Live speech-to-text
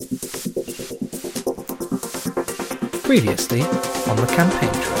Previously on the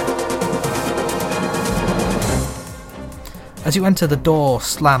campaign trail. As you enter, the door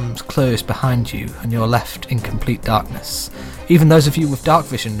slams closed behind you and you're left in complete darkness. Even those of you with dark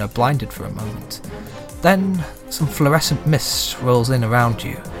vision are blinded for a moment. Then some fluorescent mist rolls in around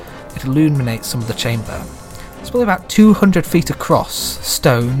you. It illuminates some of the chamber. It's probably about 200 feet across,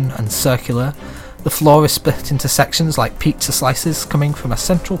 stone and circular. The floor is split into sections like pizza slices coming from a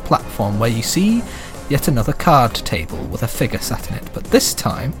central platform where you see yet another card table with a figure sat in it, but this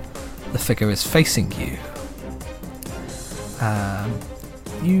time the figure is facing you.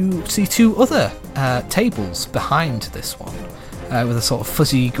 You see two other tables behind this one, with a sort of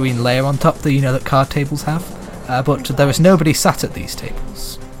fuzzy green layer on top that you know that card tables have, but there is nobody sat at these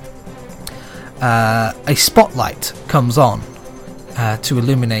tables. A spotlight comes on to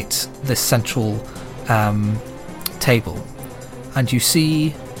illuminate this central table, and you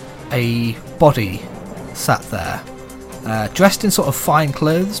see a body sat there, dressed in sort of fine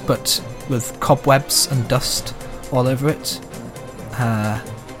clothes but with cobwebs and dust all over it.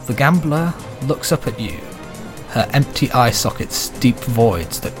 The gambler looks up at you, her empty eye sockets deep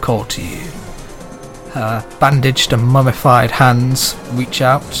voids that call to you. Her bandaged and mummified hands reach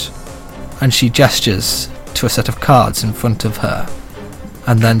out, and she gestures to a set of cards in front of her,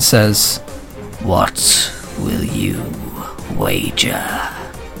 and then says, "What will you wager?"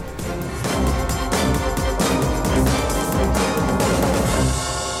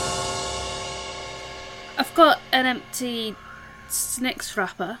 I've got an empty Snicks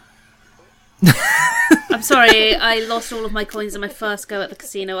wrapper. I'm sorry, I lost all of my coins in my first go at the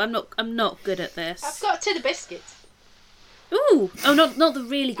casino. I'm not good at this. I've got a tin of biscuits. Ooh! Oh, not the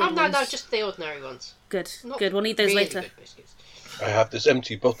really good ones. No, just the ordinary ones. Good. Not We'll need those really later. Good biscuits. I have this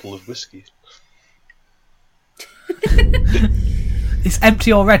empty bottle of whiskey. It's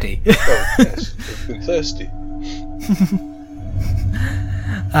empty already. Oh, yes. I've been thirsty.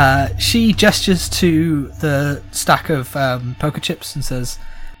 She gestures to the stack of poker chips and says,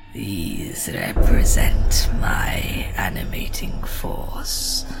 "These represent my animating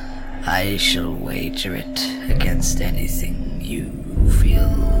force. I shall wager it against anything you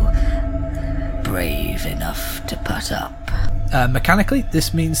feel brave enough to put up." Mechanically,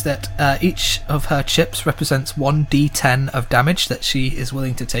 this means that each of her chips represents 1d10 of damage that she is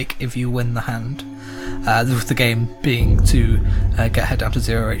willing to take if you win the hand. With the game being to get her down to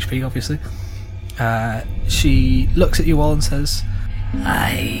 0 HP, obviously. She looks at you all and says,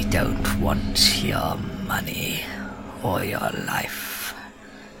 "I don't want your money or your life.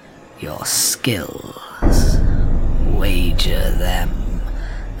 Your skills. Wager them,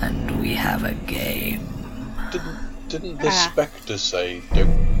 and we have a game." Didn't the Spectre say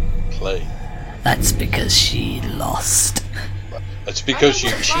don't play? That's because she lost. It's because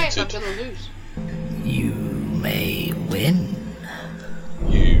you I'm cheated. gonna lose. You may win.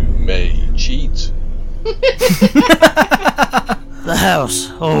 You may cheat. The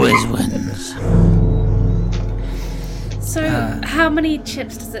house always wins. So, how many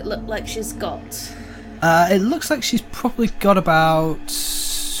chips does it look like she's got? it looks like she's probably got about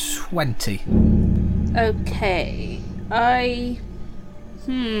 20. Okay.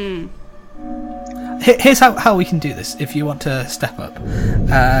 Here's how we can do this if you want to step up.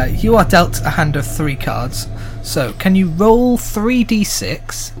 You are dealt a hand of 3 cards, so can you roll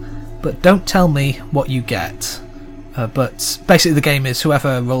 3d6, but don't tell me what you get. But basically the game is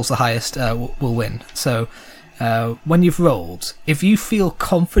whoever rolls the highest will win. So when you've rolled, if you feel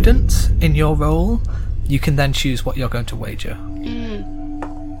confident in your roll, you can then choose what you're going to wager.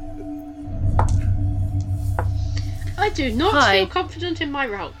 I do not Hi. feel confident in my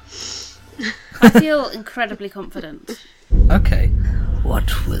roll. I feel incredibly confident. Okay.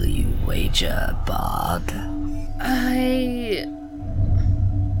 What will you wager, Bard?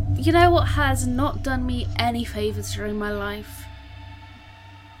 You know what has not done me any favours during my life?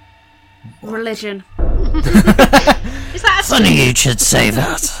 Religion. Is that a Funny you should say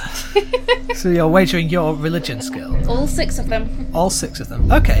that. So you're wagering your religion skill. All 6 of them. All 6 of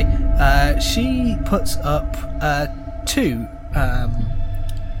them. Okay. She puts up 2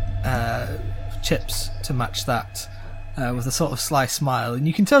 chips to match that with a sort of sly smile, and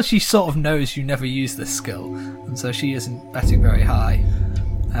you can tell she sort of knows you never use this skill, and so she isn't betting very high.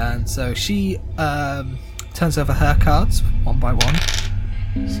 And so she turns over her cards one by one.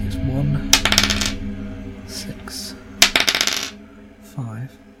 So it's 1, 6,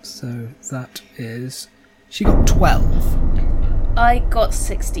 5. So that is... She got 12. I got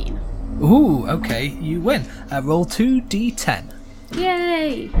 16. Ooh, okay, you win. Roll 2d10.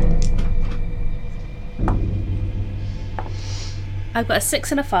 Yay! I've got a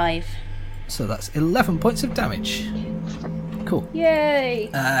 6 and a 5. So that's 11 points of damage. Cool. Yay!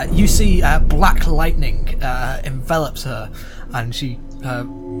 You see black lightning envelops her, and she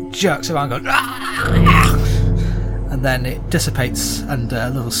jerks around going, "Ah!" And then it dissipates and a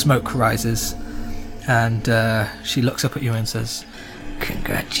little smoke rises, and she looks up at you and says,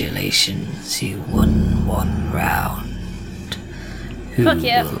 Congratulations, you won one round. Who Fuck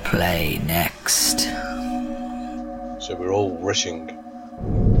yeah. will play next? So we're all rushing.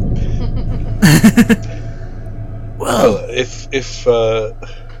 Well, If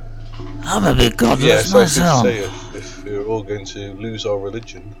I'm a bit godless yes, I was going myself. to say if we're all going to lose our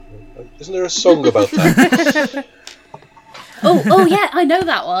religion, isn't there a song about that? Oh yeah, I know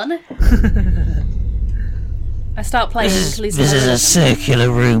that one. I start playing. This is a circular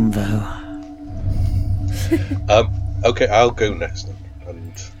room, though. Okay, I'll go next then,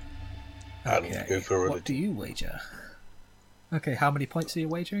 and okay, go for a what do religion. you wager? Okay, how many points are you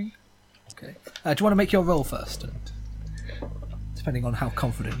wagering? Okay. Do you want to make your roll first? And depending on how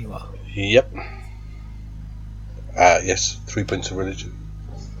confident you are. Yep. Yes, 3 points of religion.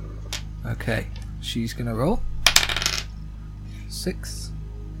 Okay, she's gonna roll. 6,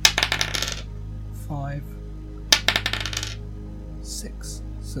 5, 6.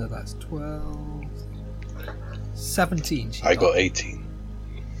 So that's 12, 17. I got 18.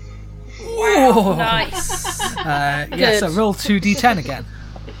 Whoa! Nice. Yeah, so roll 2d10 again.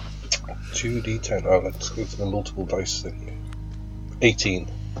 2d10. Oh, let's go for the multiple dice thing. 18.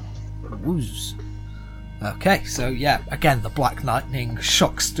 Wooz. Okay, so yeah, again the black lightning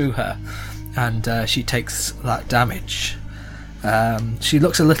shocks through her, and she takes that damage. She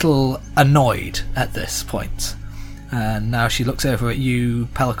looks a little annoyed at this point, and now she looks over at you,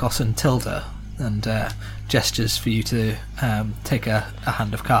 Pelikos and Tilda, and gestures for you to take a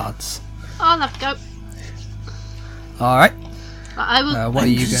hand of cards. I'll have a go. All right. I will. What are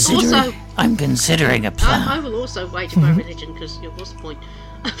you going to do? Also, I'm considering a plan. I will also wager my religion because what's the point?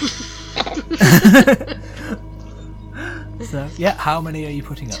 So yeah, how many are you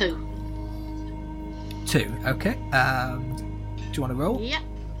putting up? 2. 2. Okay. Do you want to roll? Yep.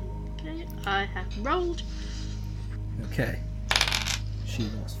 Okay, I have rolled. Okay. She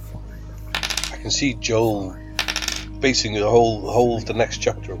rolls 5. I can see Joel basing the whole of the next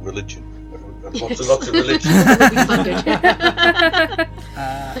chapter on religion. Lots and lots of religion. That would be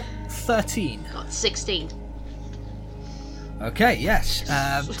funded. 13. Got 16. Okay, yes.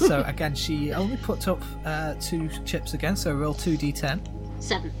 So again, she only put up 2 chips again, so roll 2d10.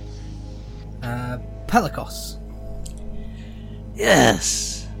 7. Pelikos.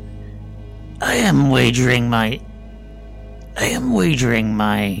 Yes. I am wagering my.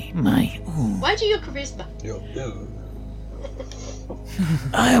 Ooh. Why do your charisma? Ooh.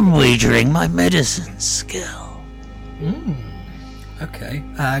 I am wagering my medicine skill. Okay. Do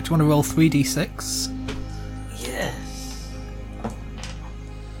you want to roll 3d6? Yes.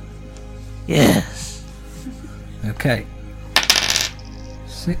 Yes. Okay.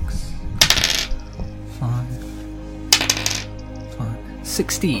 6, 5,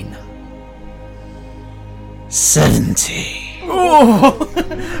 16. 70. Oh!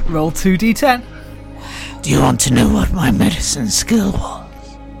 Roll 2d10. Do you want to know what my medicine skill was?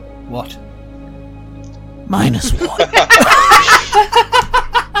 What? -1.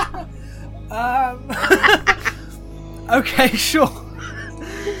 Okay, sure.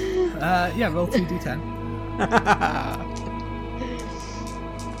 Yeah, roll 2d10.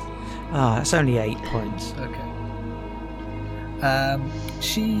 That's only 8 points. Okay.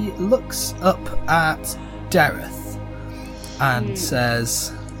 She looks up at Dareth and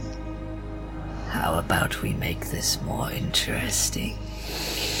says, How about we make this more interesting?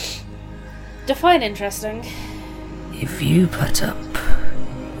 Define interesting. If you put up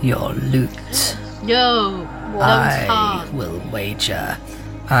your loot, No. I hard. will wager.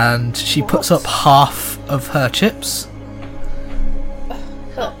 and she puts up half of her chips.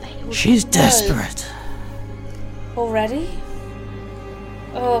 She's desperate. Already?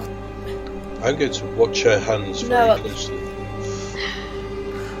 Oh, I'm going to watch her hands very No. closely.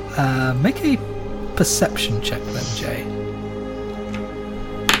 Make a perception check then, Jay.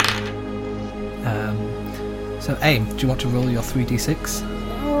 So, Aim, do you want to roll your 3d6?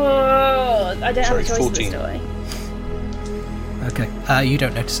 oh, I don't Sorry, have a choice 14. in this, do I? Okay. You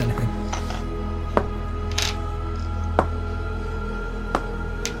don't notice anything.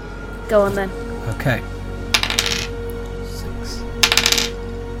 Go on then. Okay. 6.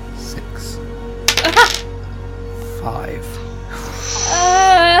 6. 5.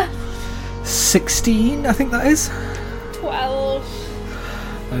 16, I think that is. 12.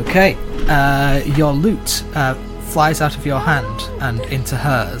 Okay. Your loot flies out of your hand and into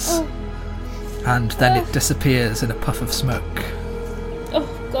hers. And then it disappears in a puff of smoke. Oh,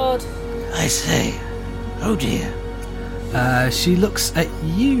 God. I say, oh dear. She looks at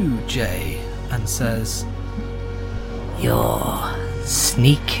you, Jay, and says, Your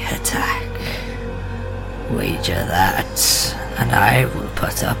sneak attack. Wager that, and I will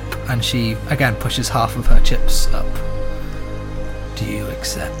put up. and she again pushes half of her chips up. Do you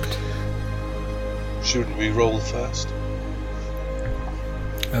accept? Shouldn't we roll first?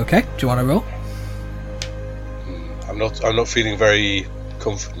 Okay, do you want to roll? I'm not feeling very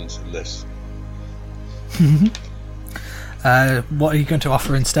confident in this. What are you going to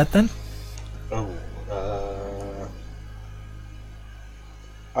offer instead then?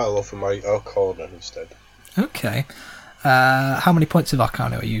 I'll offer my Arcana instead. Okay. How many points of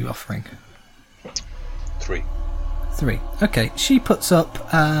Arcana are you offering? 3. 3. Okay, she puts up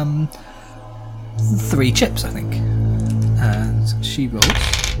 3 chips, I think. And she rolls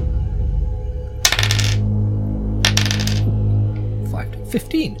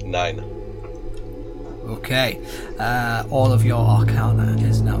 15. 9. Okay. All of your Arcana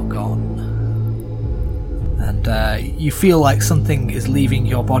is now gone. And you feel like something is leaving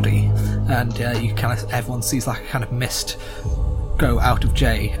your body, and everyone sees like a kind of mist go out of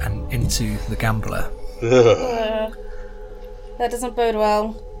Jay and into the gambler. That doesn't bode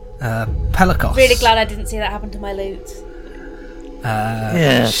well. Pelikos. Really glad I didn't see that happen to my loot.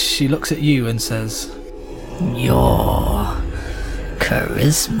 She looks at you and says, Your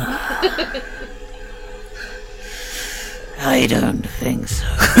charisma. I don't think so.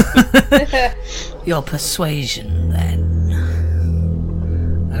 Your persuasion, then.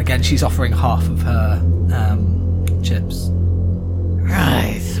 and again she's offering half of her chips.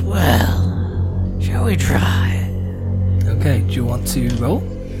 Right, well, shall we try? Okay, do you want to roll?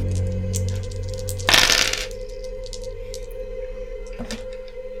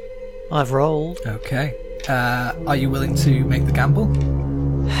 I've rolled. Okay. Are you willing to make the gamble?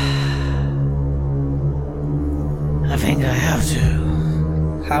 I think I have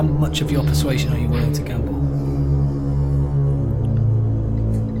to. How much of your persuasion are you willing to gamble?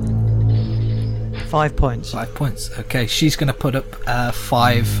 5 points. 5 points. Okay, she's going to put up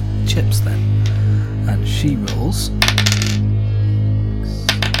 5 chips then. And she rolls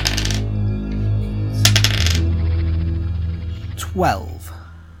 12.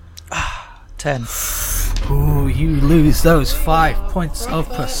 10. Ooh, you lose those 5 points of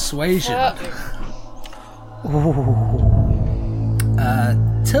persuasion.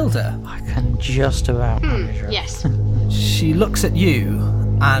 Tilda. I can just about manage it. Yes. She looks at you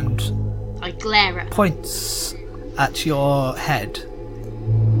and I glare at her. points at your head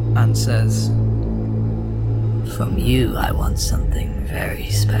and says, From you, I want something very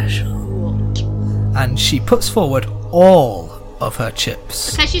special. What? and she puts forward all of her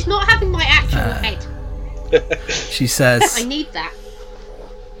chips. Okay, she's not having my actual head. She says, I need that.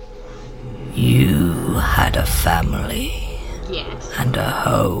 You had a family Yes. and a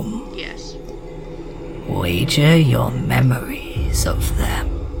home. Yes. Wager your memories of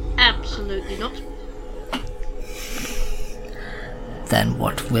them. Absolutely not. Then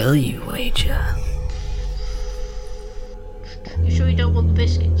what will you wager? You sure you don't want the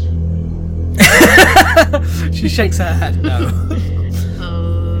biscuits? she shakes her head, no.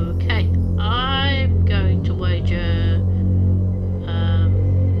 Okay. I'm going to wager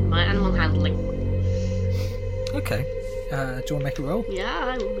my animal handling. Okay. Do you want to make a roll? Yeah,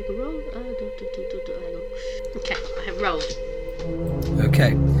 I will make a roll. Okay, I have rolled.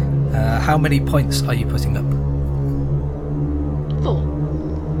 Okay. How many points are you putting up? 4.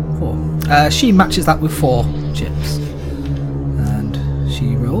 4. She matches that with 4 chips. And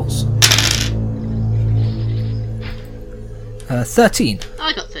she rolls 13.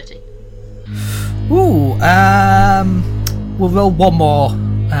 I got 13. Ooh, we'll roll one more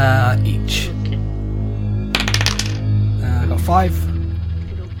each. Okay. I got 5.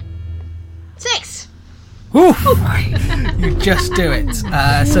 6! Ooh, you just do it.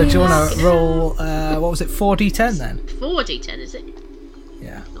 So do you want to roll, what was it, 4d10 then? 4d10, is it?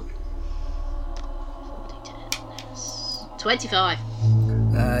 Yeah. 4d10. 25.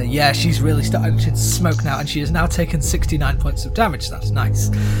 Yeah, she's really starting to smoke now, and she has now taken 69 points of damage. That's nice.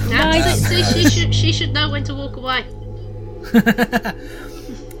 Nice. She should know when to walk away.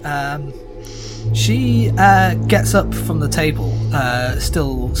 She gets up from the table,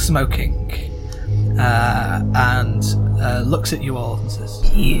 still smoking, and looks at you all and says,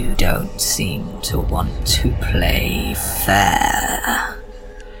 You don't seem to want to play fair.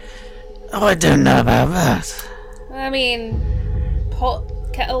 Oh, I don't know about that. I mean, pot,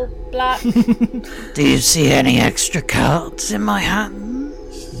 kettle, black. Do you see any extra cards in my hand?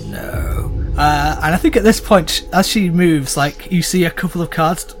 no. And I think at this point, as she moves, like, you see a couple of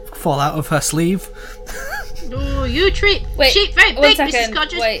cards fall out of her sleeve. Oh, you treat Wait, sheep very one big, second.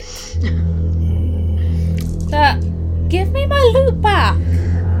 Mrs. Kodgers. Wait. Give me my loot back.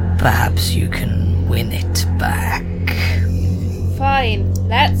 Perhaps you can win it back. Fine,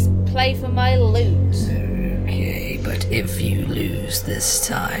 let's play for my loot. Okay, but if you lose this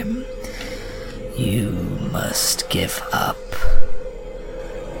time, you must give up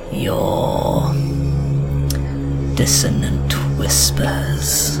your dissonant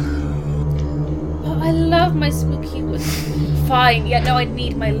whispers. Oh, I love my spooky whispers. Fine, yeah, no, I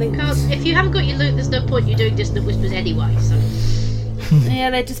need my loot. Because if you haven't got your loot, there's no point you doing Dissonant Whispers anyway, so... Yeah,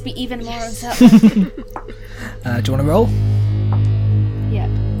 they'd just be even more unsettling. Do you want to roll? Yep.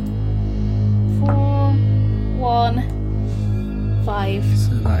 4, 1, 5,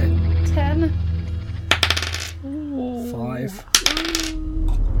 So like 10. 5,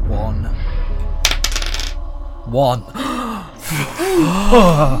 1, 1.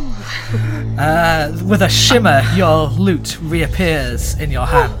 With a shimmer, your loot reappears in your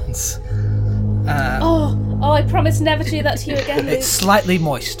hands. Oh, I promise never to do that to you again, Luke. It's slightly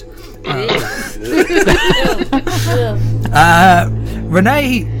moist. Ugh.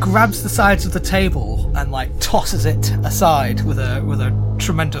 Renee grabs the sides of the table and like tosses it aside with a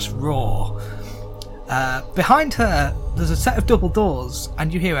tremendous roar. Behind her, there's a set of double doors,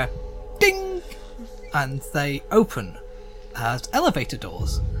 and you hear a ding, and they open as elevator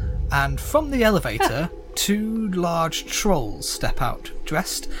doors. And from the elevator, two large trolls step out,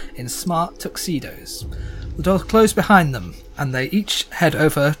 dressed in smart tuxedos. The doors close behind them, and they each head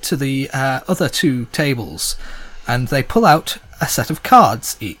over to the other two tables, and they pull out a set of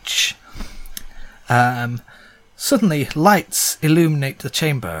cards each. Suddenly, lights illuminate the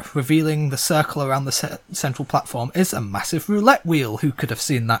chamber, revealing the circle around the central platform is a massive roulette wheel. Who could have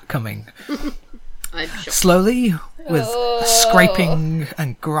seen that coming? I'm shocked. Slowly, with a scraping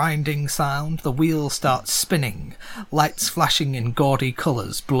and grinding sound, the wheel starts spinning. Lights flashing in gaudy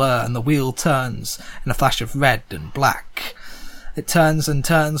colours blur, and the wheel turns in a flash of red and black. It turns and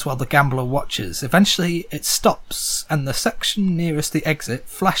turns while the gambler watches. Eventually, it stops, and the section nearest the exit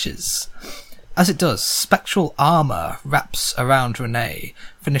flashes. As it does, spectral armour wraps around Renee,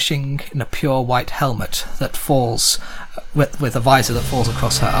 finishing in a pure white helmet that falls with a visor that falls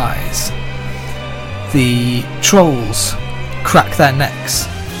across her eyes. The trolls crack their necks,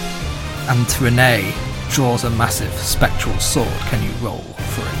 and Renee draws a massive spectral sword. Can you roll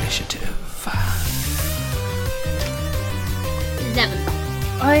for initiative? 11.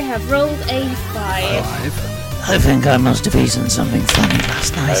 I have rolled a 5. 5. I think I must have eaten something funny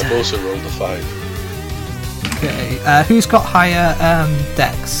last night. I've also rolled a 5. Okay. Who's got higher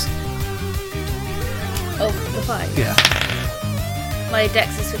dex? Oh, the 5. Yeah. My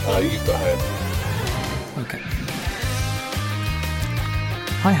dex is 15. You've got higher. Okay.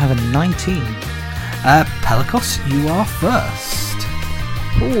 I have a 19. Pelikos, you are first.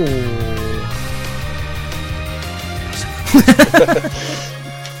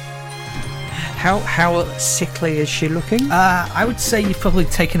 How sickly is she looking? I would say you've probably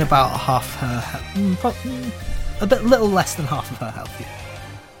taken about half her a little less than half of her health. Yeah.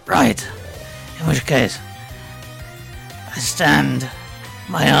 Right. In which case, I stand,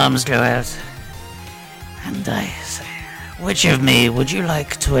 my arms go out, and I say, which of me would you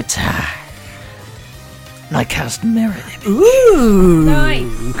like to attack? And I cast Mirror Image. Ooh!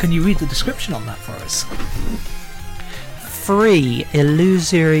 Nice. Can you read the description on that for us? 3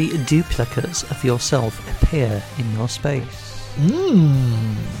 illusory duplicates of yourself appear in your space.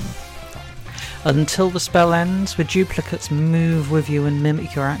 Until the spell ends, the duplicates move with you and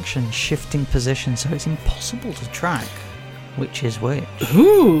mimic your actions, shifting position, so it's impossible to track which is which.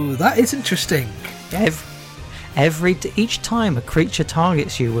 Ooh, that is interesting. Each time a creature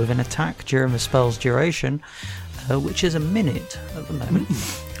targets you with an attack during the spell's duration, which is a minute at the moment,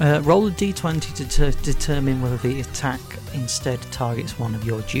 roll a d20 to determine whether the attack instead targets one of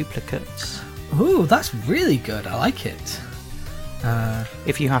your duplicates. Ooh, that's really good. I like it.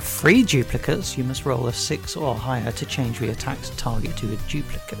 If you have 3 duplicates, you must roll a 6 or higher to change the attack's target to a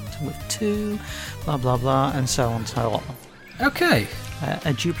duplicate. With 2, blah blah blah, and so on and so on. Okay.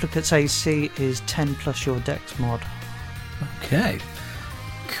 A duplicate's AC is 10 plus your dex mod. Okay.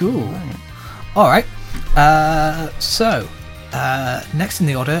 Cool. Right. Alright. So, next in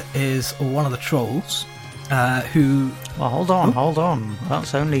the order is one of the trolls, who... Well, hold on.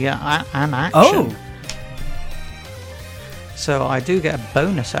 That's only an action. Oh! So I do get a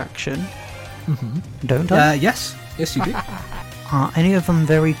bonus action, Mm-hmm. don't I? Yes. Yes, you do. Are any of them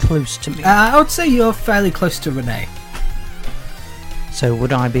very close to me? I would say you're fairly close to Renee. So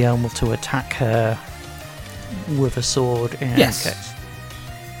would I be able to attack her with a sword in Yes. any case?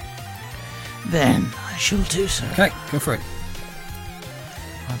 Then I shall do so. Okay, go for it.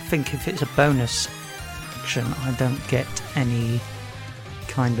 I think if it's a bonus action, I don't get any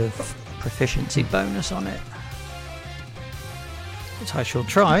kind of proficiency bonus on it. But I shall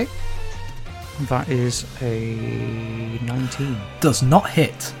try. That is a 19. Does not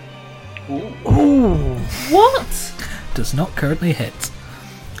hit. Ooh! What? Does not currently hit.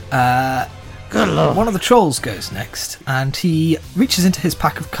 Good lord. One of the trolls goes next, and he reaches into his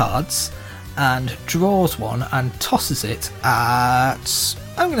pack of cards and draws one and tosses it at,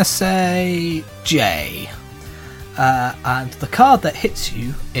 I'm going to say, J. And the card that hits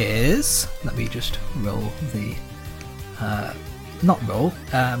you is, let me just roll the,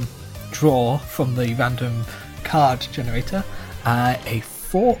 draw from the random card generator, a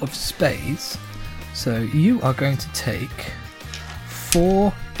 4 of spades. So you are going to take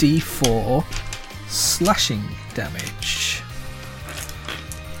 4d4 slashing damage.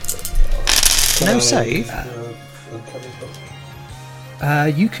 No save?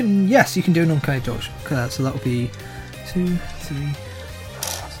 You can do an uncanny dodge. So that will be 2, 3.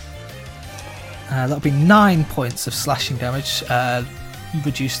 That'll be 9 points of slashing damage.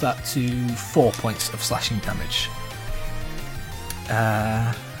 Reduce that to 4 points of slashing damage.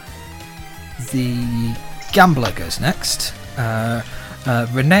 The gambler goes next.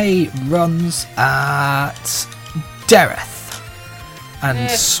 René runs at Dereth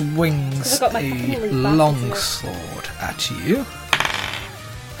and swings I've got my a feeling back, long isn't it? sword at you.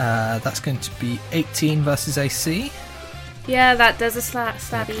 That's going to be 18 versus AC. Yeah, that does a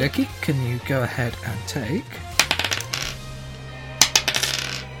stabby. Okay, can you go ahead and take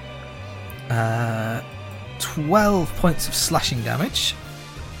 12 points of slashing damage?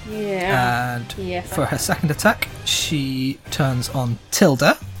 Yeah. And Yeah. for her second attack, she turns on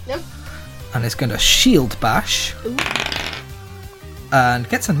Tilda Nope. and is going to shield bash. Ooh. And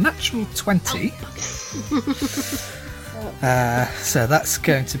gets a natural 20. So that's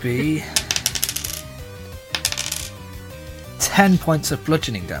going to be 10 points of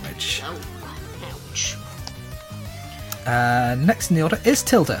bludgeoning damage. Oh, ouch. Next in the order is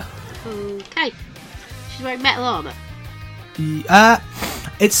Tilda. Okay. She's wearing metal armour.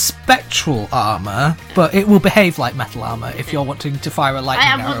 It's spectral armour, but it will behave like metal armour if you're wanting to fire a lightning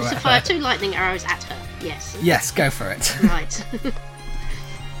I am arrow wanting to at fire her. 2 lightning arrows at her. Yes. Yes, go for it. Right.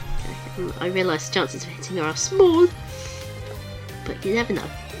 I realise the chances of hitting her are small, but you never know.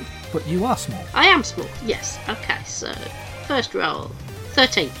 But you are small. I am small, yes. Okay, so first roll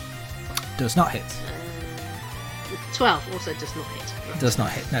 13. Does not hit. 12 also does not hit. Does not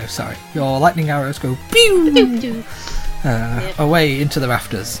hit. No, sorry. Your lightning arrows go pew Doo-doo. away into the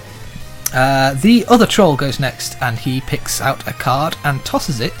rafters. The other troll goes next, and he picks out a card and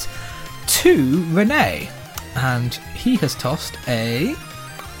tosses it to René. And he has tossed a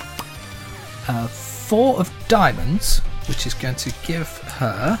 4 of diamonds, which is going to give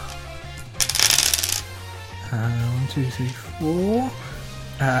her 1, 2, 3, 4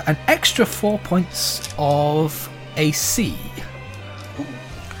 an extra 4 points of AC.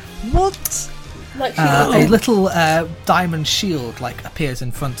 What? Like A little diamond shield appears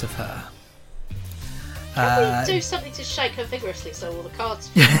in front of her. Can we do something to shake her vigorously so all the cards...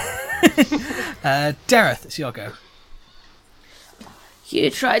 Dareth, it's your go. You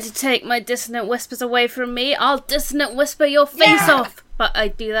try to take my dissonant whispers away from me, I'll dissonant whisper your face off. But I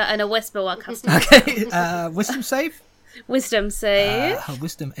do that in a whisper while casting. Okay, wisdom save. Wisdom save. Her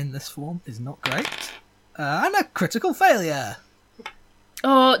wisdom in this form is not great. And a critical failure.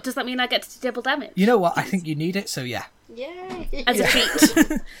 Oh, does that mean I get to do double damage? You know what? I think you need it, so yeah. Yay! As a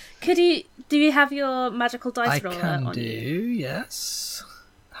cheat. Do you have your magical dice I roller can on do, you? yes.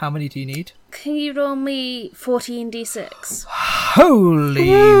 How many do you need? Can you roll me 14d6? Holy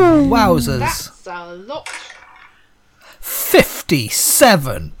wowzers. That's a lot.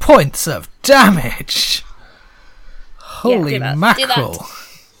 57 points of damage. Holy do that. mackerel.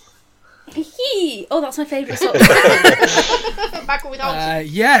 Oh, that's my favourite sort. Back with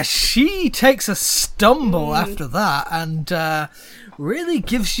arms. Yeah, she takes a stumble after that and really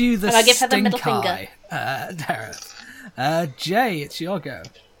gives you the And I give her the stink middle finger. eye, Dareth. Jay, it's your go.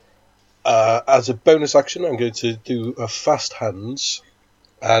 As a bonus action, I'm going to do a fast hands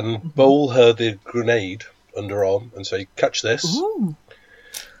and bowl her the grenade underarm and say, "Catch this!" Ooh.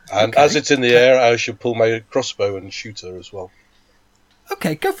 And Okay. as it's in the air, I should pull my crossbow and shoot her as well.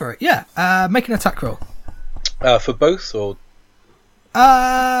 Okay, go for it. Yeah, make an attack roll. For both, or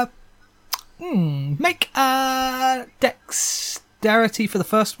Make dexterity for the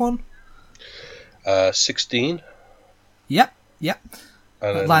first one. 16. Yep. Yep.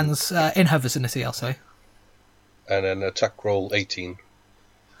 And then, Lands in her vicinity, I'll say. And then attack roll 18.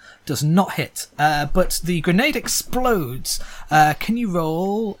 Does not hit, but the grenade explodes. Can you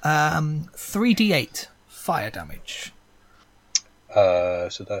roll 3d8 fire damage?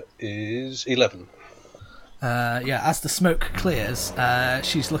 So that is 11. As the smoke clears,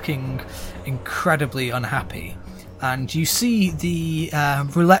 she's looking incredibly unhappy. And you see the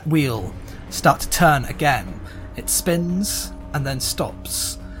roulette wheel start to turn again. It spins and then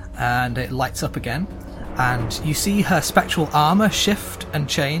stops, and it lights up again. And you see her spectral armour shift and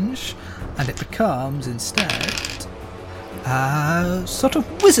change, and it becomes, instead, sort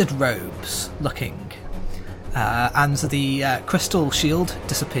of wizard robes looking. And the crystal shield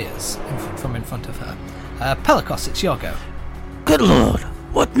disappears from in front of her. Pelagos, it's your go. Good lord,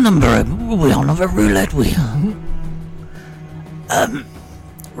 what number are we on of a roulette wheel?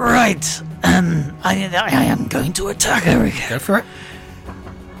 Right, I am going to attack her again. Go for it.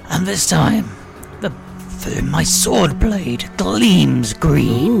 And this time, my sword blade gleams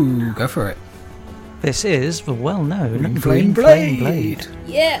green. Ooh, go for it. This is the well-known Green Flame Blade.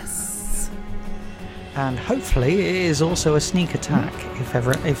 Yes. And hopefully it is also a sneak attack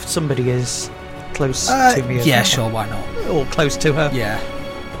if somebody is close to me. Yeah, sure, why not? Or close to her. Yeah.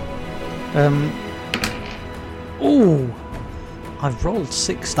 Ooh, I've rolled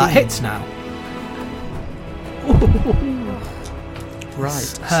 16. That hits now.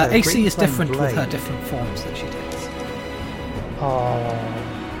 Right. Her so AC Green is Flame different Blade. with her different forms that she takes.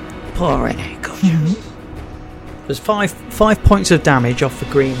 Poor René Kodgers. There's five points of damage off the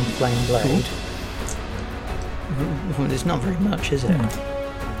Green Flame Blade. Well, it's not very much, is it?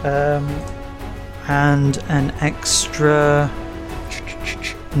 And an extra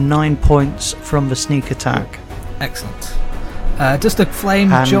 9 points from the sneak attack. Excellent. Does the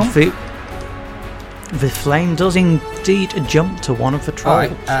flame And jump? the flame does indeed jump to one of the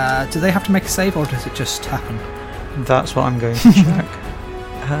trolls. Alright, do they have to make a save, or does it just happen? That's what I'm going to check.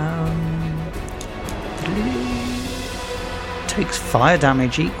 Takes fire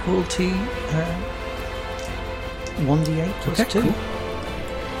damage equal to 1d8 plus Okay, 2. cool.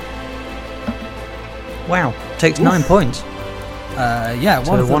 Wow, takes 9 points. One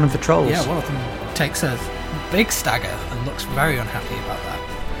So one of the trolls. Yeah, one of them takes a big stagger and looks very unhappy about that.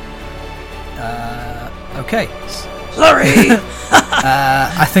 Okay. Sorry!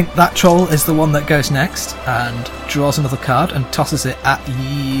 I think that troll is the one that goes next and draws another card and tosses it at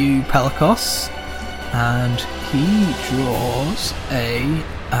you, Pelagos. And he draws a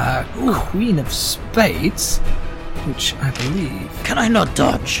Queen of Spades, which I believe... Can I not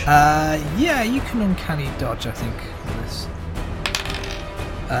dodge? Yeah, you can uncanny dodge, I think, on this.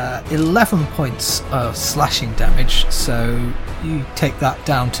 11 points of slashing damage, so you take that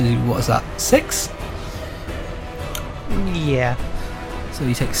down to, what is that, 6? Yeah. So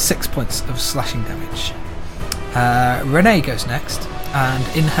you take 6 points of slashing damage. René goes next, and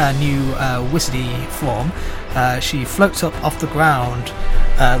in her new wizardy form, she floats up off the ground,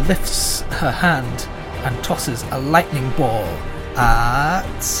 lifts her hand, and tosses a lightning ball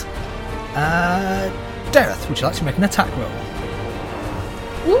at Dareth. Would you like to make an attack roll?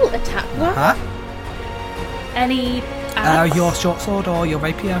 Ooh, attack roll. Uh-huh. Any axe? Your short sword or your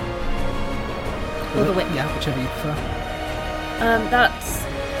rapier? Or the whip. Yeah, whichever you prefer. That's...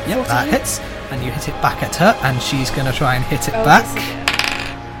 Yep, that 14. hits. And you hit it back at her, and she's going to try and hit it Oh, back.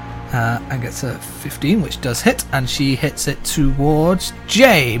 yes. And gets a 15, which does hit, and she hits it towards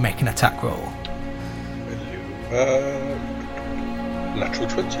Jay. Make an attack roll. Natural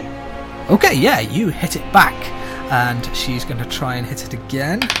 20. Okay, yeah, you hit it back, and she's going to try and hit it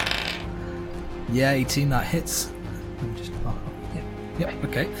again. Yeah, 18, that hits. Yep,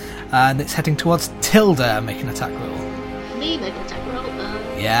 okay. And it's heading towards Tilda. Make an attack roll. Me make an attack roll.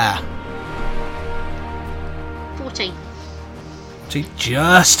 Yeah. 14. She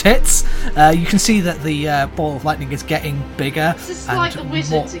just hits. You can see that the ball of lightning is getting bigger. This is and like the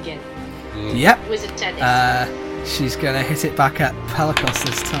wizards more... again. Yep. Wizard tennis. She's going to hit it back at Pelagos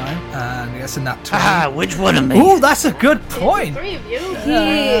this time, and gets a nat 20. Which one of me? Ooh, that's a good point. Three of you.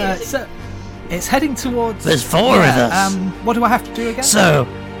 So it's heading towards... There's 4 of us. What do I have to do again? So,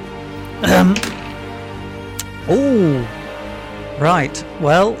 Oh, right.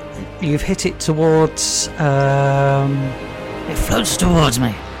 Well, you've hit it towards. it floats towards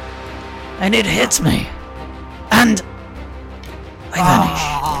me. And it hits me. And I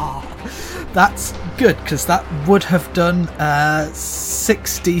vanish. That's good, because that would have done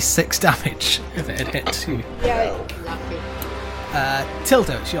 66 damage if it had hit you. Yeah. Lucky.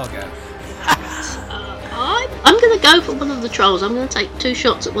 Tilda, it's your go. I'm going to go for one of the trolls. I'm going to take 2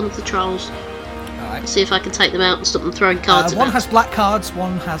 shots at one of the trolls. Alright. See if I can take them out and stop them throwing cards One about. has black cards,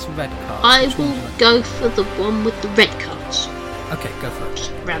 one has red cards. I Which one will would you like? go for the one with the red cards. Okay, go for it.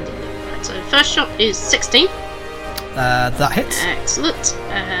 Just randomly. Right, so first shot is 16. That hits. Excellent.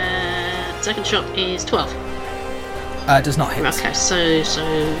 Second shot is 12. Does not hit. Okay, so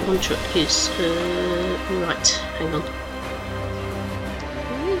one shot is right. Hang on.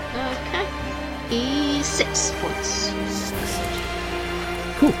 Okay, is 6 points.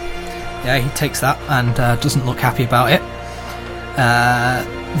 Cool. Yeah, he takes that and doesn't look happy about it.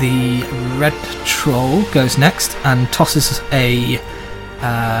 The red troll goes next and tosses a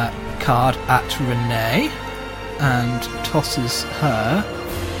card at René and tosses her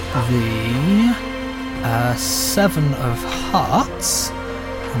the 7 of hearts,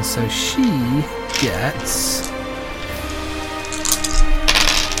 and so she gets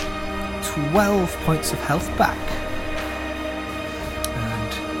 12 points of health back.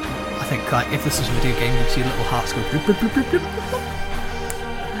 And I think, like, if this was a video game, you'd see little hearts go blip, blip, blip, blip, blip.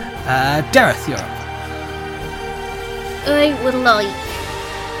 Dareth, you're up. I would like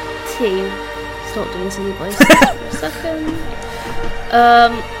to stop doing silly voices for a second.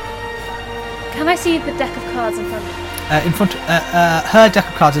 Can I see the deck of cards in front of me? In front, her deck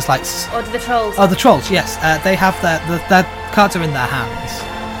of cards is like. Or do the trolls? Oh, the trolls. Yes, they have their cards are in their hands,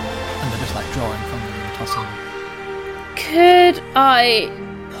 and they're just like drawing from them and tossing them. Could I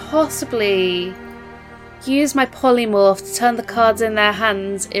possibly use my polymorph to turn the cards in their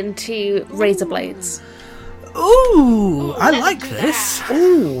hands into razor blades? Ooh, I like do this. that.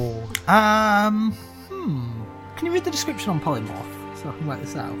 Ooh. Can you read the description on polymorph so I can work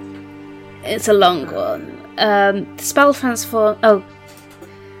this out? It's a long one. The spell transform. Oh,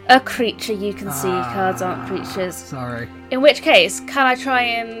 a creature you can see. Cards aren't creatures. Sorry. In which case, can I try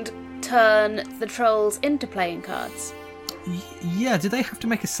and turn the trolls into playing cards? Yeah. Do they have to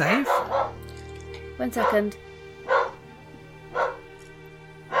make a save? 1 second.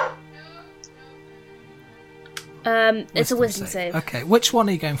 It's a wisdom save. Okay. Which one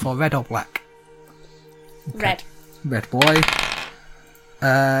are you going for? Red or black? Red. Red boy.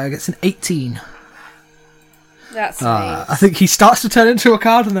 Gets an 18. That's I think he starts to turn into a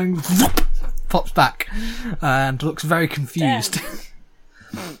card and then pops back and looks very confused.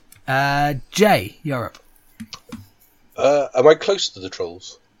 Jay, you're up. Am I close to the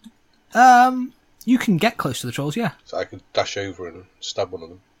trolls? You can get close to the trolls, yeah. So I could dash over and stab one of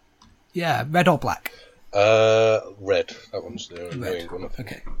them. Yeah, red or black? Red. That one's the annoying one, I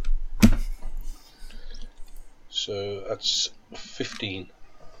think. Okay. So that's 15.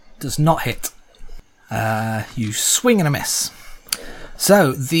 Does not hit. You swing and a miss.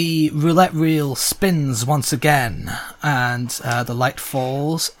 So the roulette wheel spins once again, and the light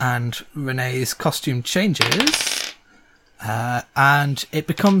falls, and Renée's costume changes, and it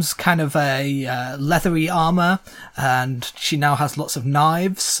becomes kind of a leathery armour, and she now has lots of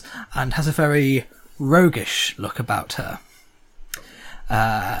knives and has a very roguish look about her.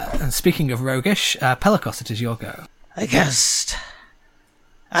 And speaking of roguish, Pelagos, it is your go. I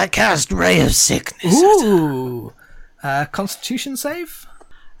cast Ray of Sickness. Ooh! Constitution save?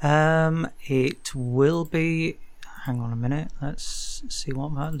 It will be... Hang on a minute. Let's see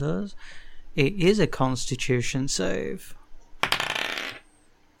what that does. It is a Constitution save.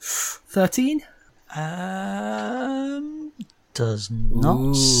 13? Does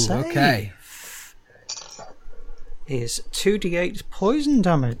not save. Okay. Is 2d8 poison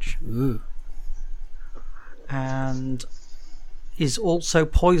damage. Ooh. And is also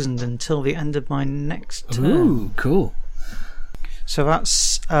poisoned until the end of my next turn. Ooh, cool. So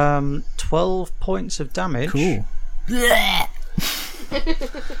that's 12 points of damage. Cool.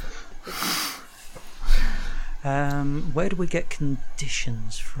 Where do we get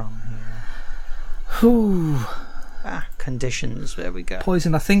conditions from here? Ooh. Conditions. There we go.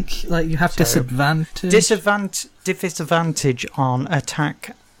 Poison, I think, like, you have disadvantage. Disadvantage on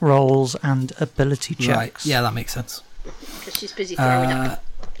attack rolls and ability checks. Right, yeah, that makes sense. Because she's busy throwing up.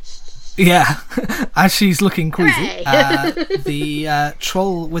 Yeah, as she's looking queasy. Hooray! The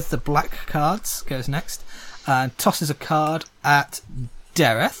troll with the black cards goes next. Tosses a card at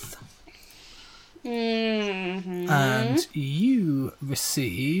Dareth. Mm-hmm. And you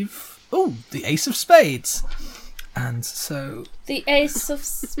receive... Oh, the Ace of Spades. And so... The Ace of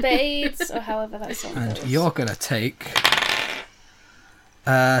Spades, or however that song And goes. you're going to take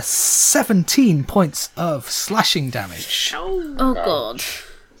 17 points of slashing damage. Oh god.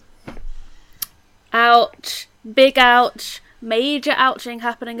 Ouch. Big ouch. Major ouching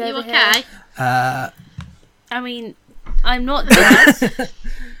happening You over okay? here. I mean, I'm not dead.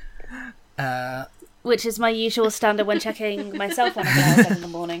 Which is my usual standard when checking my cell phone at 7 in the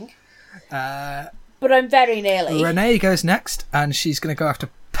morning. But I'm very nearly. Renee goes next, and she's going to go after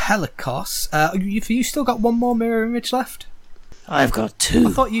Pelikos. Have you still got one more mirror image left? I've got 2.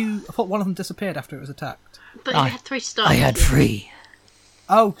 I thought one of them disappeared after it was attacked. But you had 3 stars. I had 3.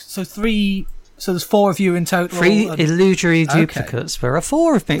 Oh, so 3... So there's 4 of you in total. 3 illusory duplicates. There are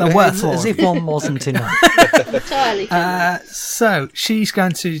 4 of me. There were 4. As if one wasn't enough. Entirely. So she's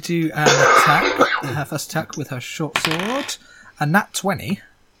going to do an attack, her first attack with her short sword, and nat 20.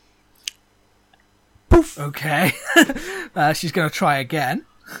 Poof. Okay. She's going to try again.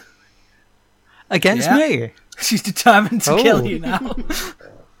 Against me? She's determined to kill you now.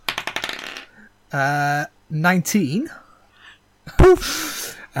 19.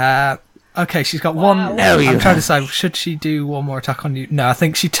 Poof. Okay, she's got one. No, I'm trying to decide, should she do one more attack on you? No, I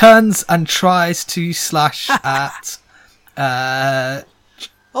think she turns and tries to slash at...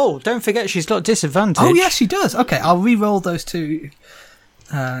 Oh, don't forget she's got disadvantage. Oh, yes, she does. Okay, I'll re-roll those 2.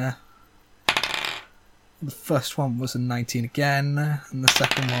 The first one was a 19 again, and the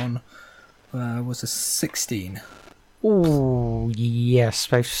second one was a 16. Oh, yes,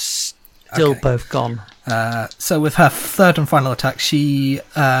 they've still both gone. So with her third and final attack, she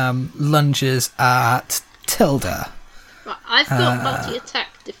lunges at Tilda. Right, I've got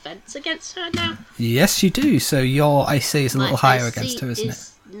multi-attack defense against her now. Yes, you do. So your AC is a little higher against her, isn't it?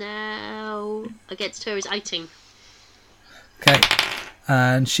 Now against her is 18. Okay.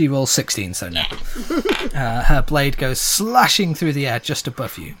 And she rolls 16, so no. Her blade goes slashing through the air just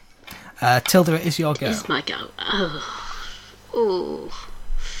above you. Tilda, it is your go. It's my go. Oh.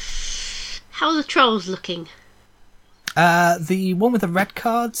 How are the trolls looking? The one with the red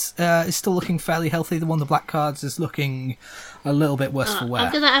cards is still looking fairly healthy. The one with the black cards is looking a little bit worse for wear.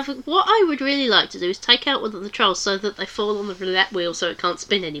 I'm gonna have what I would really like to do is take out one of the trolls so that they fall on the roulette wheel so it can't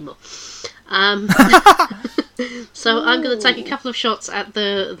spin anymore. So I'm going to take a couple of shots at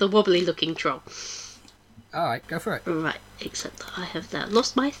the wobbly looking troll. Alright, go for it. Right, except that I have now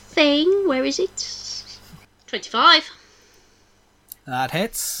lost my thing. Where is it? 25. That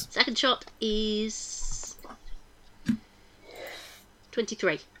hits. Second shot is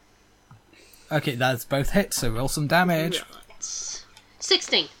 23. Okay, that's both hits, so roll some damage. Right.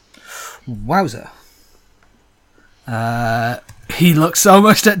 16. Wowzer. He looks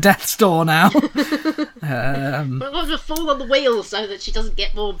almost at death's door now. But I'm going to fall on the wheel so that she doesn't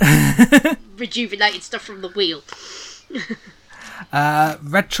get more rejuvenated stuff from the wheel.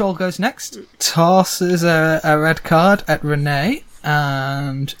 Red Troll goes next. Tosses a red card at Renee,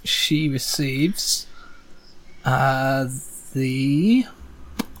 and she receives the...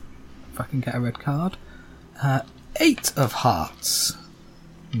 If I can get a red card. 8 of hearts.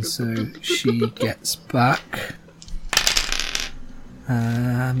 And so she gets back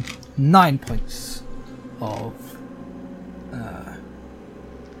 9 points of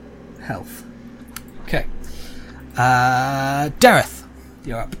health. Okay. Dareth,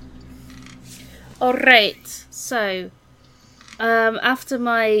 you're up. Alright, so after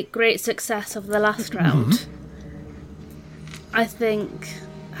my great success of the last round, I think...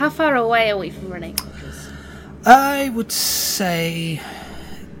 How far away are we from René Kodgers? I would say...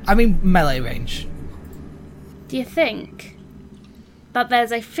 I mean, melee range. Do you think that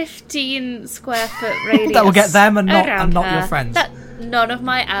there's a 15 square foot radius that will get them and not around your her friends? That none of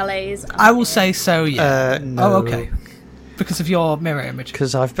my allies are I will here? say so, yeah. No. Oh, okay. Because of your mirror image.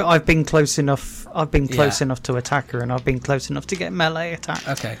 Because I've been close enough. I've been close enough to attack her, and I've been close enough to get melee attack.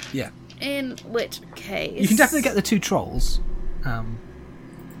 Okay, yeah. In which case... You can definitely get the 2 trolls.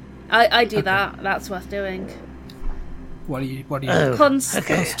 I do that. That's worth doing. What are you? Oh,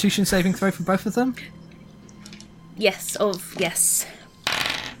 Constitution saving throw for both of them? Yes.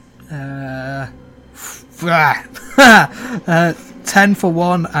 10 for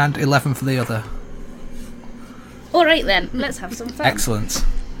one and 11 for the other. Alright then, let's have some fun. Excellent.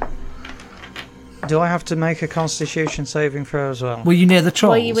 Do I have to make a Constitution saving throw as well? Were you near the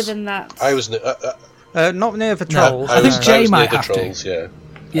trolls? Were you within that? I was. Not near the trolls. I think Jay might near have the trolls, to. Yeah.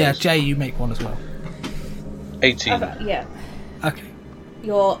 Yeah, Jay, you make one as well. 18. Yeah. Okay.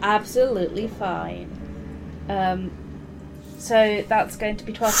 You're absolutely fine. So that's going to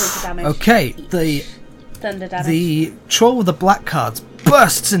be 12 points of damage. Okay, each. Thunder damage. the troll with the black cards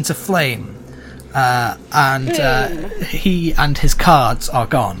bursts into flame, and he and his cards are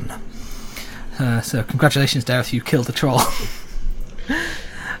gone. So congratulations, Dareth, you killed the troll.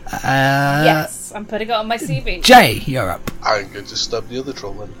 Yes, I'm putting it on my CV. Jay, you're up. I'm going to stab the other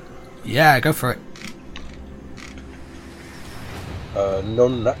troll then. Yeah, go for it.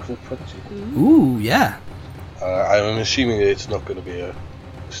 Non-natural 20. Ooh, yeah. I'm assuming that it's not going to be a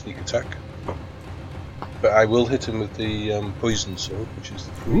sneak attack. But I will hit him with the poison sword, which is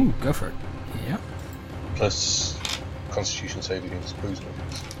the 3. Ooh, go for it. Yeah. plus Constitution save against poison.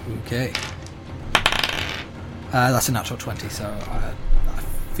 Okay. That's a natural 20, so I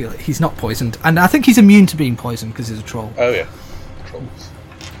feel that he's not poisoned. And I think he's immune to being poisoned because he's a troll. Oh, yeah. Trolls.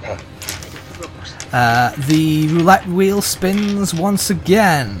 The roulette wheel spins once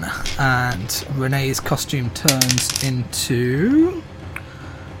again, and Renee's costume turns into...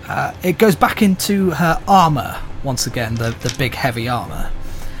 it goes back into her armour once again, the big heavy armour.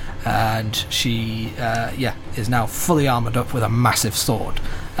 And she, is now fully armoured up with a massive sword.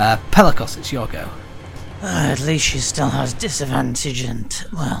 Pelagos, it's your go. At least she still has disadvantage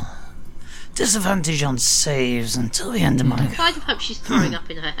on saves until the end of my... I kind of hope she's throwing up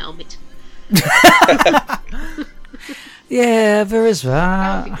in her helmet. Yeah, there is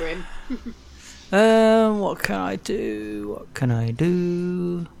That would that. be grim. What can I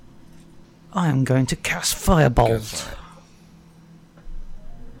do? I am going to cast Firebolt,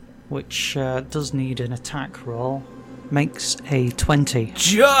 which does need an attack roll. Makes a 20.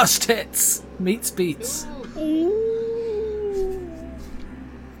 Just hits! Meets beats.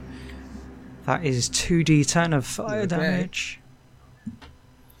 That is 2d10 of fire damage.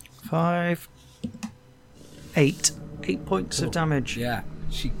 5, 8. 8 points of damage. Yeah,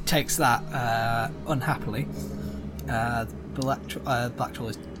 she takes that unhappily. The black troll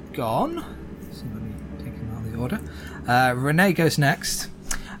is gone. So let me take him out of the order. Renee goes next.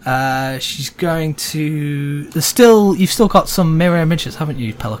 She's going to... You've still got some mirror images, haven't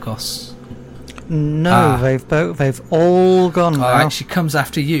you, Pelagos? No, they've all gone now. Alright, she comes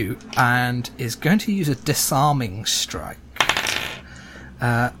after you and is going to use a disarming strike.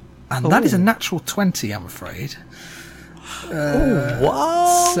 And that is a natural 20, I'm afraid.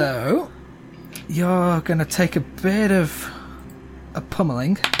 What? So, you're going to take a bit of a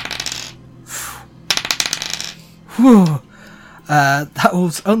pummeling. Whew. That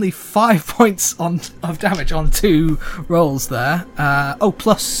was only 5 points of damage on 2 rolls there.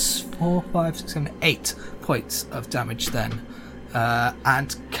 Plus 4, 5, 6, 7, 8 points of damage then.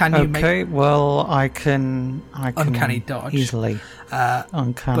 And can you make... Okay, well, I can uncanny dodge easily.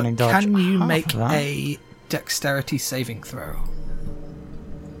 Uncanny but dodge. can you half make of that. a dexterity saving throw?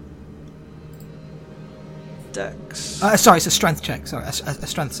 Dex? Sorry, it's a strength check. Sorry, a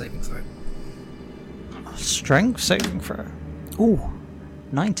strength saving throw. Strength saving throw. Ooh,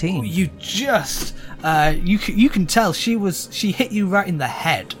 19. You just you can tell she hit you right in the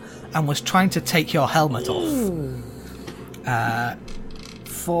head and was trying to take your helmet off.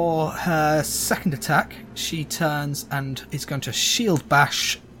 For her second attack, she turns and is going to shield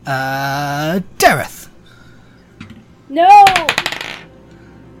bash Dareth. No!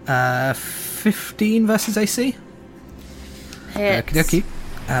 15 versus AC. Hits. Okey-dokey.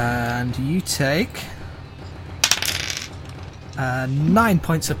 And you take 9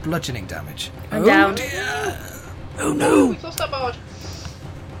 points of bludgeoning damage. I'm down. Dear. Oh no! It's not so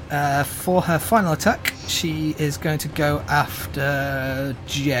bad. For her final attack, she is going to go after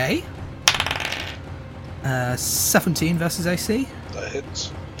Jay. 17 versus AC. That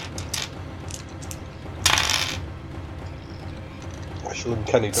hits. I shall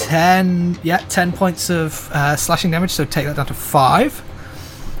uncanny dodge. 10 points of slashing damage, so take that down to 5.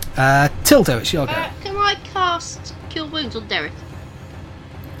 Tildo, it's your go. Can I cast Cure Wounds on Derek?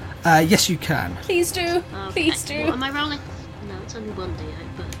 Yes, you can. Please do. Please do. What am I rolling? No, it's only 1d8,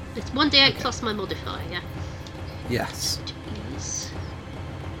 but it's 1d8 plus my modifier, yeah? Yes. Jeez.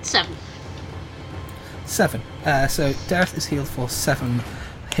 7. 7. So Dareth is healed for 7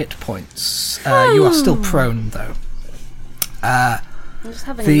 hit points. You are still prone, though. I'm just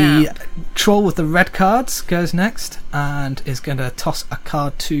having a The nap. troll with the red cards goes next and is going to toss a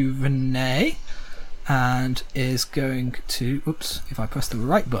card to Renee and is going to, if I press the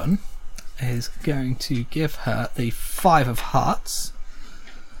right button, is going to give her the 5 of hearts,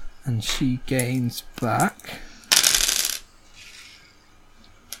 and she gains back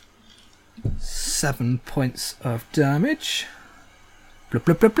 7 points of damage. Blip,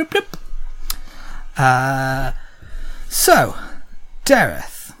 blip, blip, blip, blip. So,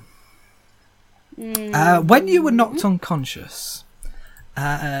 Dareth, when you were knocked unconscious,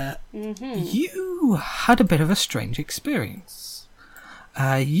 you had a bit of a strange experience.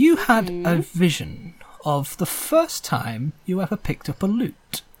 You had a vision of the first time you ever picked up a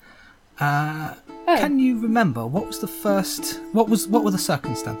lute. Can you remember what was the first? What were the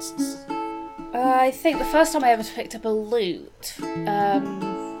circumstances? I think the first time I ever picked up a lute, I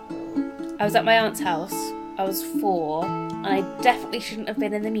was at my aunt's house. I was 4, and I definitely shouldn't have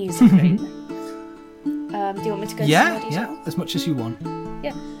been in the music room. Do you want me to go into more detail? Yeah, as much as you want.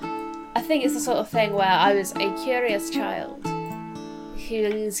 Yeah. I think it's the sort of thing where I was a curious child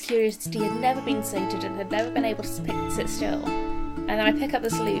whose curiosity had never been sated and had never been able to sit still. And then I pick up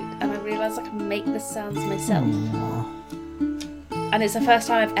this lute and I realise I can make the sounds myself. And it's the first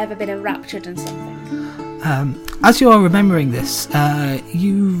time I've ever been enraptured in something. As you're remembering this,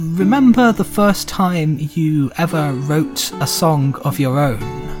 you remember the first time you ever wrote a song of your own.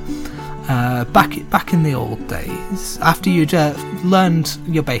 Back in the old days, after you'd learned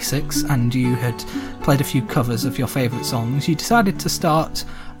your basics and you had played a few covers of your favourite songs, you decided to start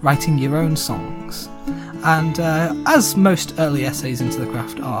writing your own songs. And as most early essays into the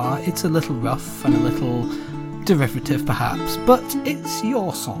craft are, it's a little rough and a little derivative perhaps, but it's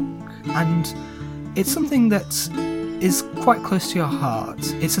your song, and it's something that is quite close to your heart.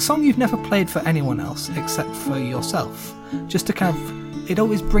 It's a song you've never played for anyone else except for yourself, just to kind of, it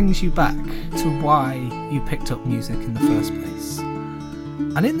always brings you back to why you picked up music in the first place.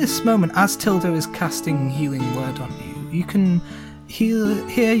 And in this moment, as Tilda is casting Healing Word on you, you can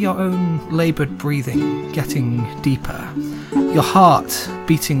hear your own laboured breathing getting deeper, your heart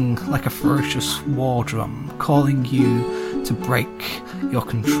beating like a ferocious war drum, calling you to break your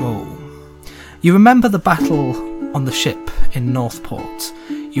control. You remember the battle on the ship in Northport.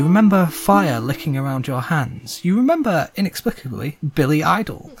 You remember fire licking around your hands. You remember, inexplicably, Billy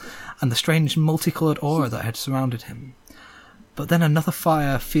Idol and the strange multicoloured aura that had surrounded him. But then another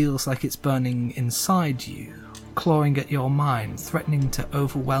fire feels like it's burning inside you, clawing at your mind, threatening to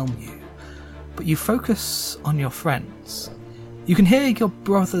overwhelm you. But you focus on your friends. You can hear your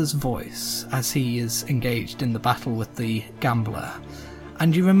brother's voice as he is engaged in the battle with the gambler.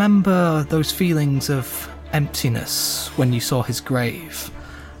 And you remember those feelings of emptiness when you saw his grave.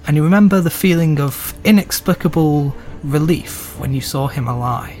 And you remember the feeling of inexplicable relief when you saw him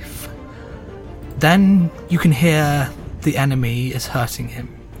alive. Then you can hear the enemy is hurting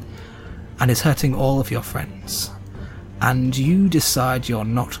him, and is hurting all of your friends. And you decide you're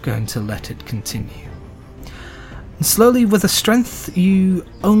not going to let it continue. And slowly, with a strength you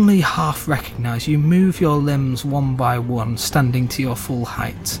only half recognise, you move your limbs one by one, standing to your full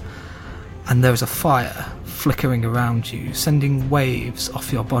height. And there is a fire flickering around you, sending waves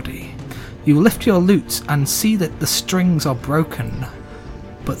off your body. You lift your lute and see that the strings are broken.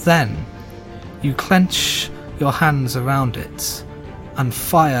 But then, you clench your hands around it, and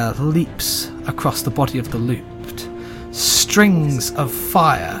fire leaps across the body of the lute. Strings of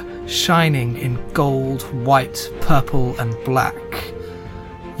fire shining in gold, white, purple and black.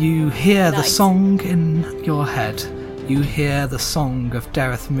 You hear the song in your head. You hear the song of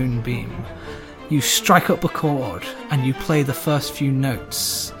Dareth Moonbeam. You strike up a chord and you play the first few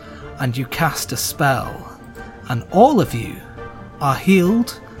notes and you cast a spell, and all of you are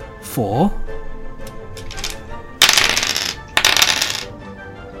healed for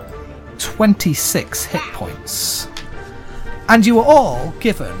 26 hit points. And you were all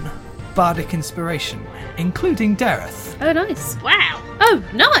given bardic inspiration, including Dareth. Oh, nice. Wow. Oh,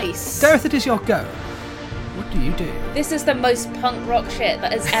 nice. Dareth, it is your go. What do you do? This is the most punk rock shit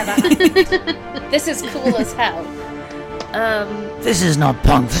that has ever happened. This is cool as hell. This is not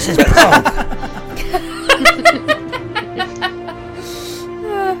punk, this is prog.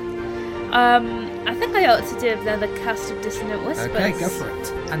 I think I ought to do another cast of Dissonant Whispers. Okay, go for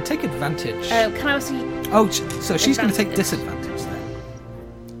it. And take advantage. Can I also... Oh, so she's going to take disadvantage then.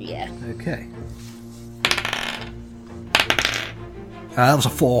 Yeah. Okay. That was a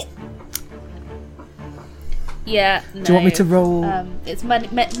 4. Yeah, no. Do you want me to roll? It's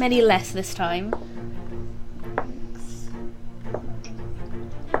many less this time.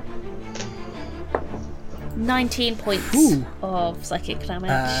 $19 points of psychic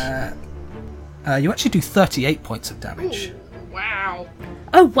damage. You actually do 38 points of damage. Ooh, wow.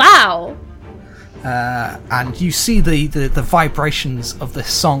 Oh, wow! And you see the vibrations of this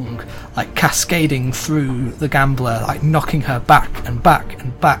song like cascading through the gambler, like knocking her back and back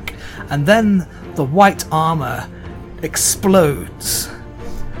and back. And then the white armour explodes.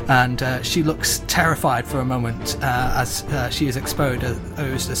 And she looks terrified for a moment as she is exposed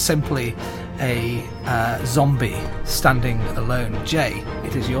as simply a zombie standing alone. Jay,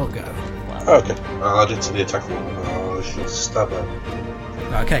 it is your go. Okay, I'll add it to the attack roll. I should stab her.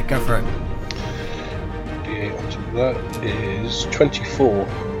 Okay, go for it. D8 on top of that is 24.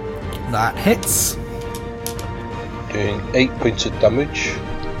 That hits. Doing 8 points of damage.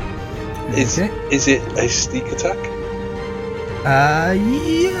 Is it a sneak attack?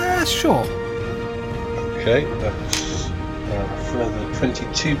 Yeah, sure. Okay, that's a further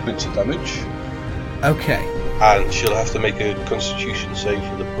 22 points of damage. Okay. And she'll have to make a constitution save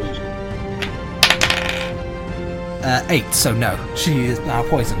for the poison. 8, so no. She is now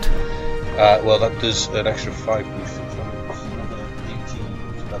poisoned. Well, that does an extra 5 boost of damage. Another 18.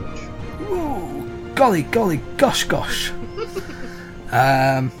 golly, gosh.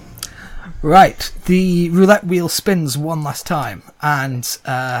 Right, the roulette wheel spins one last time, and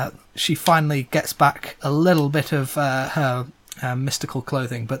she finally gets back a little bit of her mystical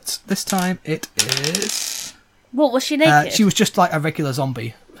clothing, but this time it is... What, was she naked? She was just like a regular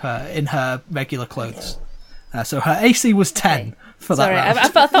zombie in her regular clothes. So her AC was 10 for that round. I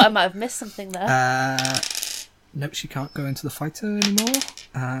thought I might have missed something there. Nope, she can't go into the fighter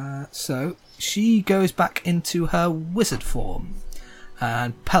anymore. So she goes back into her wizard form.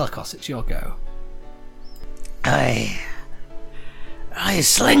 And Pelagos, it's your go. I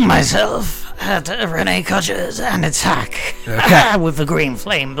sling myself at René Kodgers and attack with the green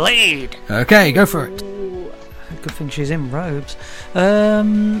flame blade. Okay, go for it. Good thing she's in robes.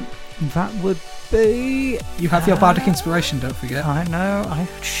 That would be... You have your bardic inspiration, don't forget. I know, I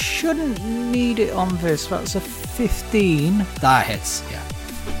shouldn't need it on this. That's a 15. That hits, yeah.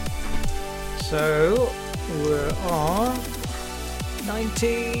 So, we're on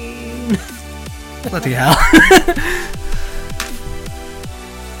 19. Bloody hell.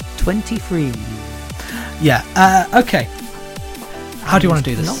 23. Yeah, okay. How do you want to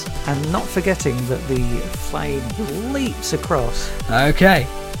do this? And not forgetting that the flame leaps across. Okay.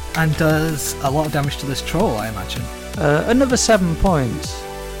 And does a lot of damage to this troll, I imagine. Another 7 points.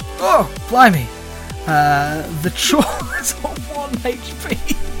 Oh, blimey. The troll is on 1 HP.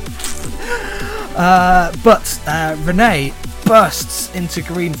 But René bursts into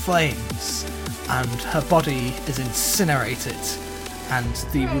green flames and her body is incinerated and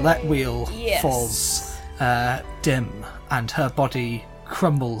the roulette wheel falls dim and her body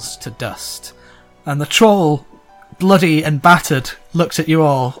crumbles to dust. And the troll, bloody and battered, looks at you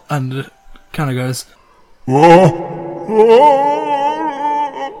all and kind of goes...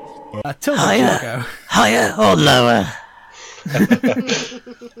 Higher, higher or lower?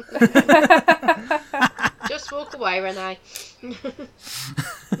 Just walk away, René.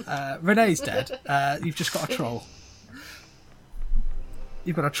 René's dead. You've just got a troll.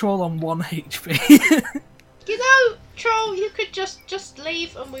 You've got a troll on 1 HP. You know, troll, you could just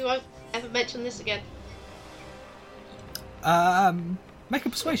leave and we won't ever mention this again. Make a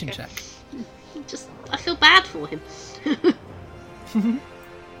persuasion check. I feel bad for him.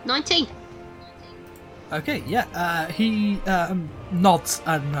 19. Okay, yeah. He nods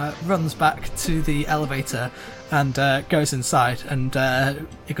and runs back to the elevator and goes inside, and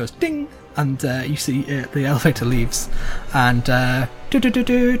it goes ding, and you see the elevator leaves, and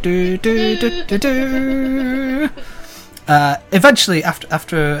eventually,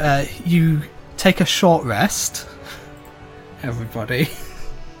 after you take a short rest, everybody.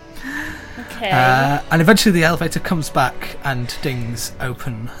 Okay. And eventually the elevator comes back and dings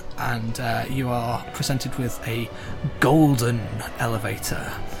open, and you are presented with a golden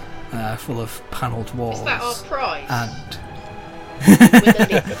elevator full of panelled walls. Is that our prize? And With a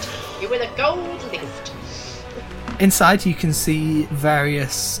lift. You win a gold lift. inside you can see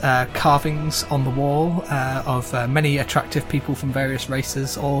various carvings on the wall of many attractive people from various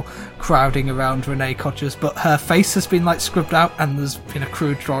races, all crowding around René Kodgers, but her face has been like scrubbed out and there's been a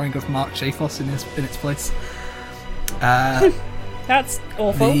crude drawing of Mark Chafos in its place. That's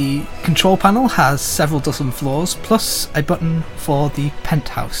awful. The control panel has several dozen floors, plus a button for the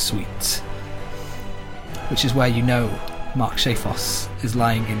penthouse suite, which is where you know Mark Chafos is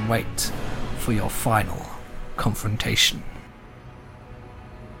lying in wait for your final confrontation.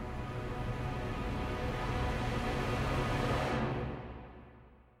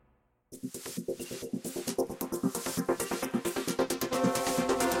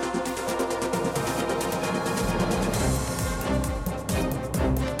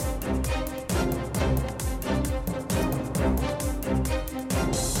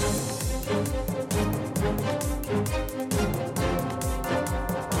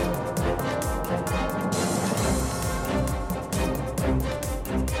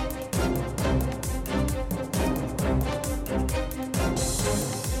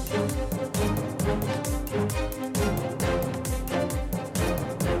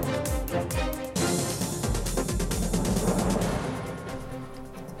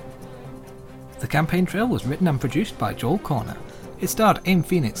 The campaign trail was written and produced by Joel Cornah. It starred Aym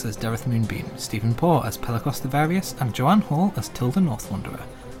Phoenix as Dareth Moonbeam, Stephen Poore as Pelagos the Various, and Joanne Hall as Tilda Northwanderer.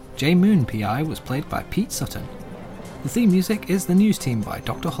 J. Moon PI was played by Pete Sutton. The theme music is The News Team by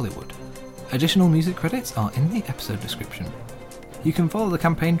Dr. Hollywood. Additional music credits are in the episode description. You can follow the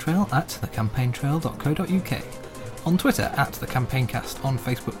campaign trail at thecampaigntrail.co.uk, on Twitter at thecampaigncast, on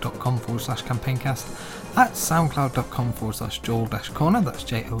facebook.com/campaigncast, at soundcloud.com/Joel-Cornah, that's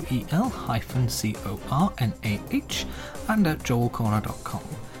JOEL-CORNAH, and at joelcornah.com.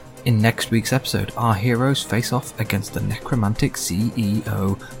 In next week's episode, our heroes face off against the necromantic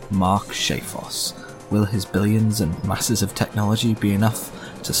CEO, Mark Shafos. Will his billions and masses of technology be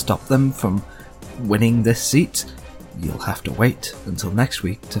enough to stop them from winning this seat? You'll have to wait until next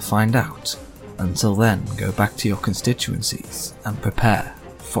week to find out. Until then, go back to your constituencies and prepare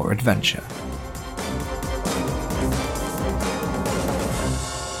for adventure.